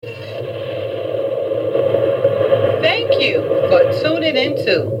you for tuning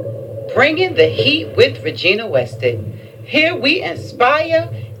into Bringing the Heat with Regina Weston. Here we inspire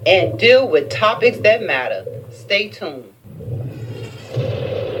and deal with topics that matter. Stay tuned.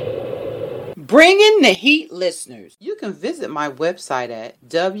 Bringing the Heat listeners. You can visit my website at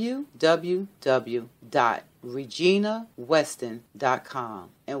www.reginaweston.com.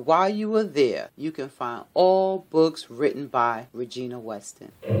 And while you are there, you can find all books written by Regina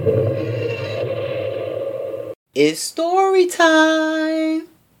Weston. It's story time.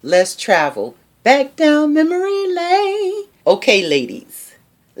 Let's travel back down memory lane. Okay, ladies,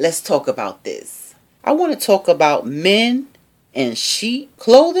 let's talk about this. I want to talk about men and sheep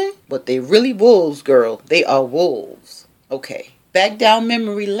clothing, but they really wolves, girl. They are wolves. Okay, back down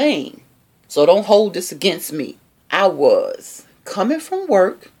memory lane. So don't hold this against me. I was coming from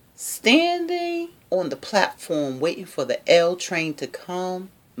work, standing on the platform waiting for the L train to come,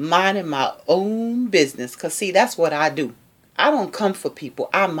 minding my own business. Because see, that's what I do. I don't come for people.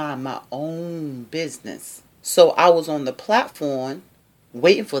 I mind my own business. So I was on the platform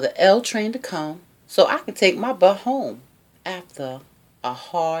waiting for the L train to come so I could take my butt home after a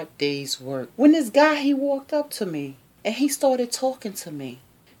hard day's work. When this guy, he walked up to me and he started talking to me.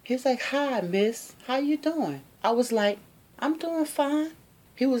 He was like, "Hi, miss. How you doing?" I was like, "I'm doing fine."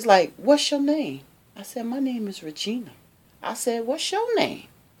 He was like, "What's your name?" I said, "My name is Regina." I said, "What's your name?"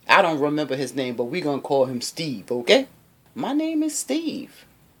 I don't remember his name, but we're going to call him Steve, okay? "My name is Steve.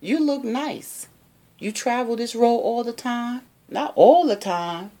 You look nice. You travel this road all the time?" "Not all the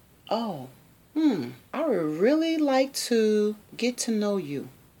time." "Oh, I would really like to get to know you."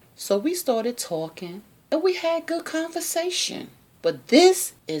 So we started talking and we had good conversation. But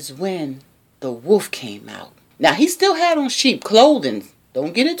this is when the wolf came out. Now he still had on sheep clothing.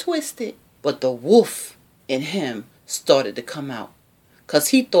 Don't get it twisted. But the wolf in him started to come out. Because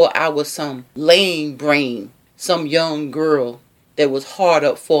he thought I was some lame brain, some young girl that was hard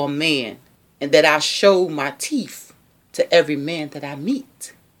up for a man. And that I showed my teeth to every man that I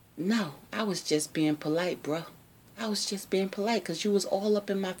meet. No, I was just being polite, bruh. I was just being polite because you was all up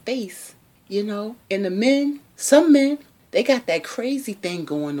in my face, you know. And the men, some men, they got that crazy thing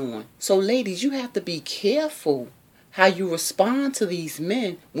going on. So ladies, you have to be careful how you respond to these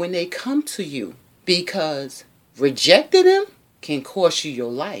men when they come to you. Because rejecting them can cost you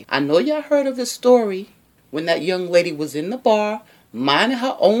your life. I know y'all heard of the story when that young lady was in the bar, minding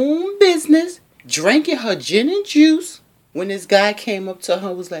her own business, drinking her gin and juice. When this guy came up to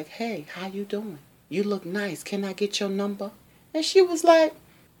her and was like, "Hey, how you doing? You look nice. Can I get your number?" And she was like,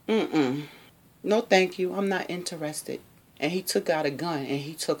 "No, thank you. I'm not interested." And he took out a gun and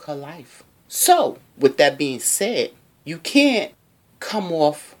he took her life. So, with that being said, you can't come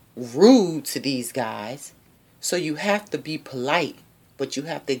off rude to these guys. So you have to be polite, but you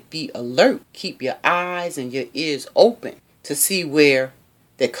have to be alert. Keep your eyes and your ears open to see where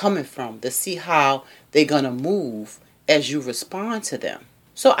they're coming from, to see how they're going to move as you respond to them.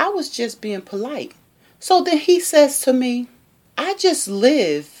 So I was just being polite. So then he says to me, "I just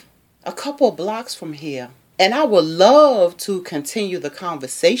live a couple of blocks from here, and I would love to continue the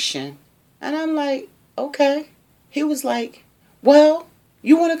conversation." And I'm like, "Okay." He was like, "Well,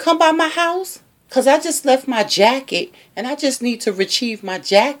 you want to come by my house? Because I just left my jacket, and I just need to retrieve my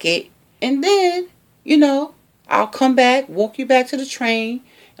jacket. And then, I'll come back, walk you back to the train,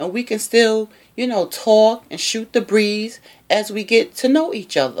 and we can still, talk and shoot the breeze as we get to know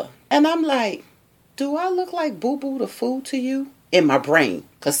each other." And I'm like, do I look like Boo Boo the Fool to you? In my brain.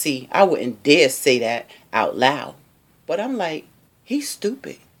 Because see, I wouldn't dare say that out loud. But I'm like, he's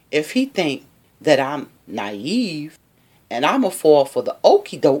stupid. If he think that I'm naive and I'm a fall for the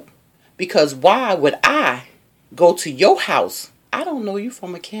okie doke, because why would I go to your house? I don't know you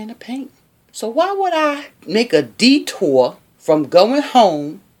from a can of paint. So why would I make a detour from going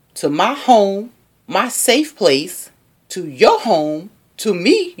home, my safe place, to your home? To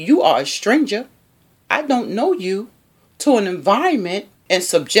me, you are a stranger. I don't know you, to an environment and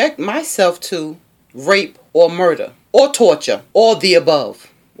subject myself to rape or murder or torture or the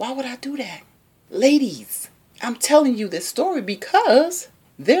above. Why would I do that? Ladies, I'm telling you this story because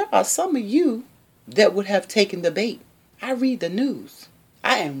there are some of you that would have taken the bait. I read the news.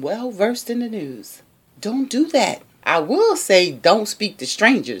 I am well versed in the news. Don't do that. I will say don't speak to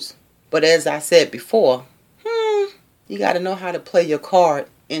strangers. But as I said before, you got to know how to play your card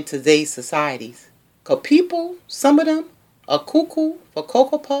in today's societies. Because people, some of them, are cuckoo for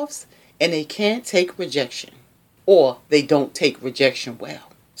Cocoa Puffs and they can't take rejection. Or they don't take rejection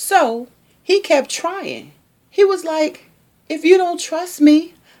well. So he kept trying. He was like, "If you don't trust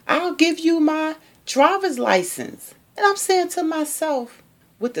me, I'll give you my driver's license." And I'm saying to myself,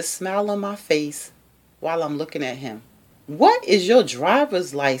 with a smile on my face, while I'm looking at him, what is your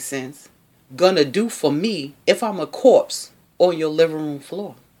driver's license gonna do for me if I'm a corpse on your living room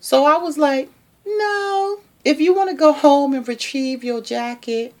floor? So I was like, no, if you want to go home and retrieve your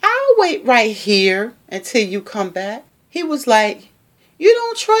jacket, I'll wait right here until you come back. He was like, you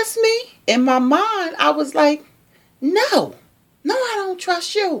don't trust me? In my mind, I was like, no, I don't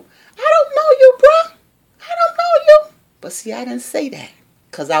trust you. I don't know you, bro. I don't know you. But see, I didn't say that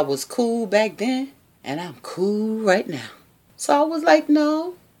because I was cool back then and I'm cool right now. So I was like,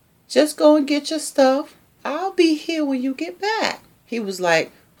 no, just go and get your stuff. I'll be here when you get back. He was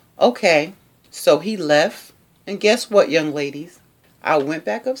like, okay. So he left. And guess what, young ladies? I went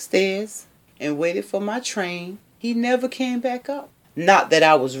back upstairs and waited for my train. He never came back up. Not that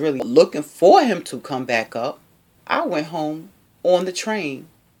I was really looking for him to come back up. I went home on the train.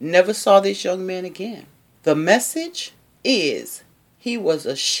 Never saw this young man again. The message is he was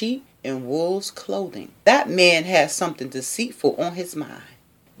a sheep in wolf's clothing. That man had something deceitful on his mind.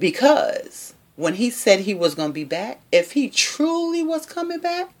 Because when he said he was going to be back, if he truly was coming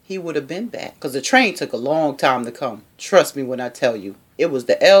back, he would have been back. Because the train took a long time to come. Trust me when I tell you. It was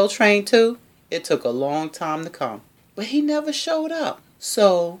the L train too. It took a long time to come. But he never showed up.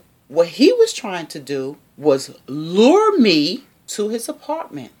 So what he was trying to do was lure me to his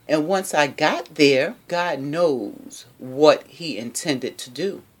apartment. And once I got there, God knows what he intended to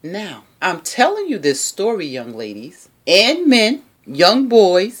do. Now, I'm telling you this story, young ladies and men, young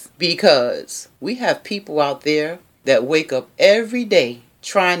boys, because we have people out there that wake up every day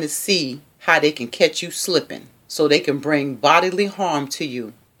trying to see how they can catch you slipping so they can bring bodily harm to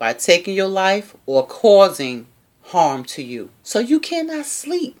you by taking your life or causing harm to you. So you cannot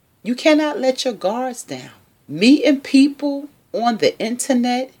sleep. You cannot let your guards down. Meeting people on the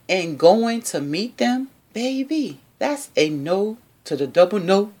internet and going to meet them, baby, that's a no to the double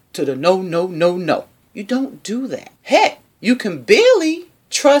no to the no, no, no, no. You don't do that. Heck, you can barely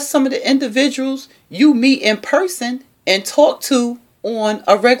trust some of the individuals you meet in person and talk to on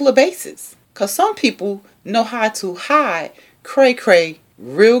a regular basis. Because some people know how to hide cray-cray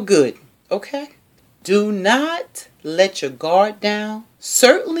real good. Okay? Do not let your guard down.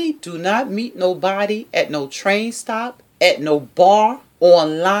 Certainly do not meet nobody at no train stop, at no bar,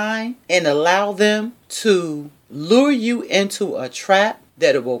 online, and allow them to lure you into a trap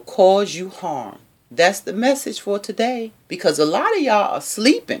that will cause you harm. That's the message for today. Because a lot of y'all are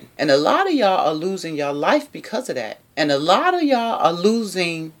sleeping. And a lot of y'all are losing your life because of that. And a lot of y'all are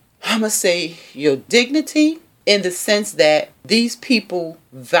losing, I'm going to say, your dignity in the sense that these people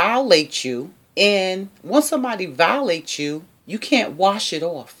violate you. And once somebody violates you, you can't wash it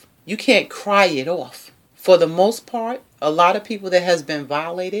off. You can't cry it off. For the most part, a lot of people that has been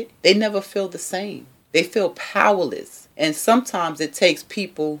violated, they never feel the same. They feel powerless. And sometimes it takes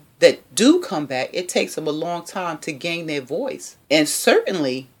people that do come back, it takes them a long time to gain their voice. And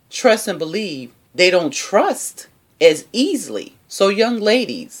certainly, trust and believe, they don't trust as easily. So young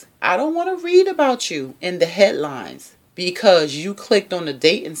ladies, I don't want to read about you in the headlines because you clicked on the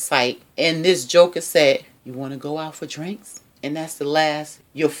dating site and this joker said, you want to go out for drinks? And that's the last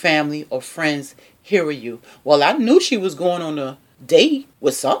your family or friends hear of you. Well, I knew she was going on a date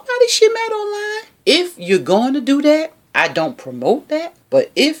with somebody she met online. If you're going to do that, I don't promote that.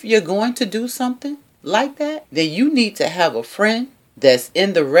 But if you're going to do something like that, then you need to have a friend that's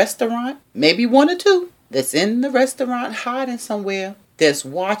in the restaurant, maybe one or two, that's in the restaurant hiding somewhere, that's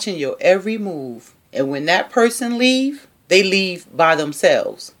watching your every move. And when that person leave, they leave by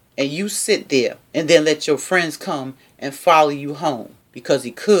themselves. And you sit there and then let your friends come and follow you home because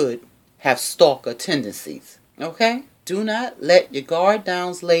he could have stalker tendencies. Okay? Do not let your guard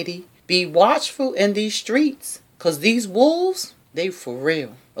down, lady. Be watchful in these streets because these wolves, they for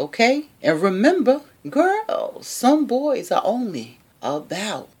real. Okay? And remember, girls, some boys are only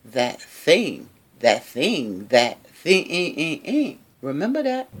about that thing. That thing. Remember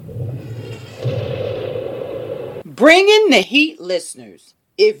that? Bringing the heat, listeners.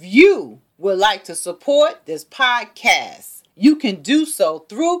 If you would like to support this podcast, you can do so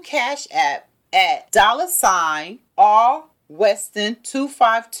through Cash App at $R Weston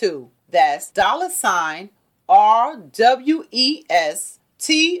 252. That's $RWESTON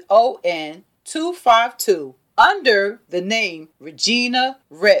 252 under the name Regina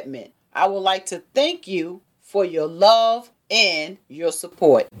Redmond. I would like to thank you for your love and your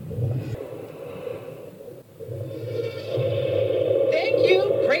support. Thank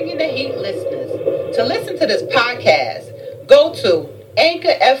you, Bringing the Heat listeners. To listen to this podcast, go to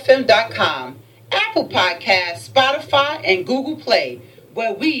anchorfm.com, Apple Podcasts, Spotify, and Google Play,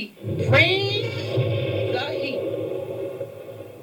 where we bring